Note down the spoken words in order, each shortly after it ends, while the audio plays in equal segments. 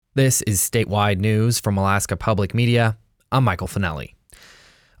This is statewide news from Alaska Public Media. I'm Michael Finelli.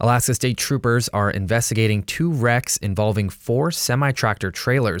 Alaska State Troopers are investigating two wrecks involving 4 semi-tractor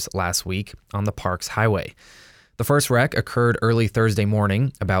trailers last week on the Parks Highway. The first wreck occurred early Thursday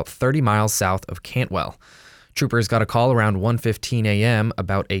morning, about 30 miles south of Cantwell. Troopers got a call around 1:15 a.m.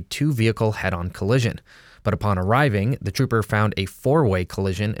 about a 2-vehicle head-on collision. But upon arriving, the trooper found a 4-way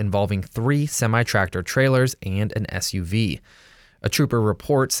collision involving 3 semi-tractor trailers and an SUV. A trooper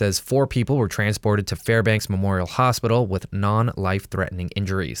report says 4 people were transported to Fairbanks Memorial Hospital with non-life-threatening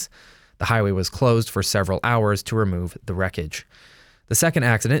injuries. The highway was closed for several hours to remove the wreckage. The second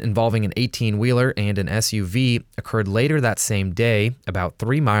accident, involving an 18-wheeler and an SUV, occurred later that same day, about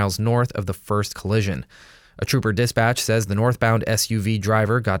 3 miles north of the first collision. A trooper dispatch says the northbound SUV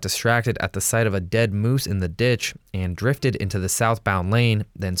driver got distracted at the sight of a dead moose in the ditch and drifted into the southbound lane,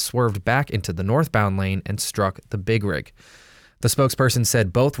 then swerved back into the northbound lane and struck the big rig. The spokesperson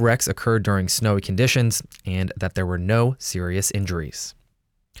said both wrecks occurred during snowy conditions and that there were no serious injuries.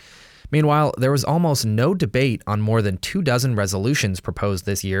 Meanwhile, there was almost no debate on more than 24 resolutions proposed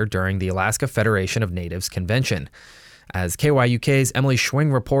this year during the Alaska Federation of Natives Convention. As KYUK's Emily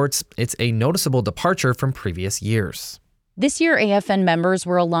Schwing reports, it's a noticeable departure from previous years. This year, AFN members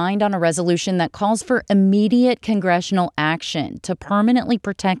were aligned on a resolution that calls for immediate congressional action to permanently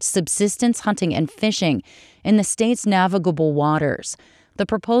protect subsistence hunting and fishing in the state's navigable waters. The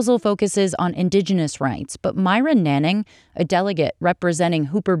proposal focuses on indigenous rights, but Myra Nanning, a delegate representing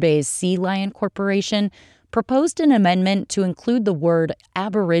Hooper Bay's Sea Lion Corporation, proposed an amendment to include the word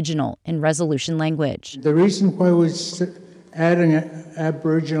Aboriginal in resolution language. The reason why we're adding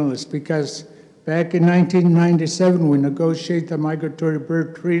Aboriginal is because back in 1997, we negotiated the Migratory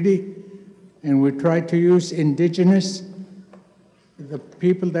Bird Treaty, and we tried to use indigenous. The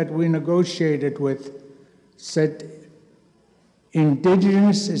people that we negotiated with said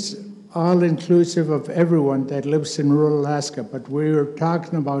indigenous is all-inclusive of everyone that lives in rural Alaska, but we were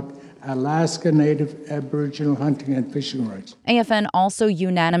talking about Alaska Native Aboriginal hunting and fishing rights. AFN also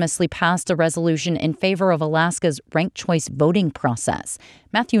unanimously passed a resolution in favor of Alaska's ranked choice voting process.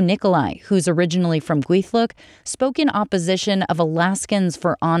 Matthew Nikolai, who's originally from Gweithluck, spoke in opposition of Alaskans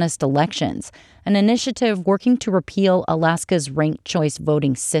for Honest Elections, an initiative working to repeal Alaska's ranked choice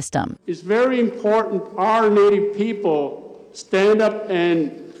voting system. It's very important our Native people stand up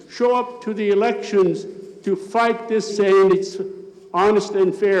and show up to the elections to fight this, saying it's honest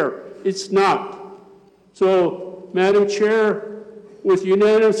and fair. It's not. So, Madam Chair, with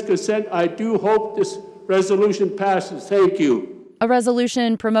unanimous consent, I do hope this resolution passes. Thank you. A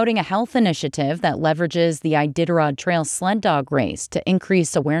resolution promoting a health initiative that leverages the Iditarod Trail sled dog race to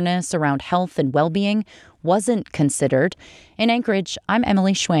increase awareness around health and well-being wasn't considered. In Anchorage, I'm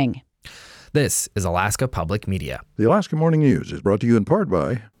Emily Schwing. This is Alaska Public Media. The Alaska Morning News is brought to you in part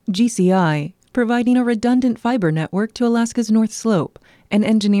by GCI, providing a redundant fiber network to Alaska's North Slope, and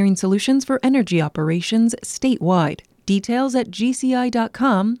engineering solutions for energy operations statewide. Details at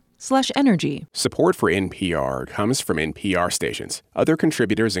gci.com/energy. Support for NPR comes from NPR stations. Other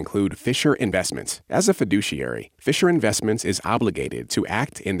contributors include Fisher Investments. As a fiduciary, Fisher Investments is obligated to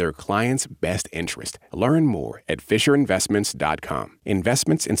act in their client's best interest. Learn more at fisherinvestments.com.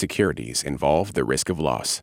 Investments in securities involve the risk of loss.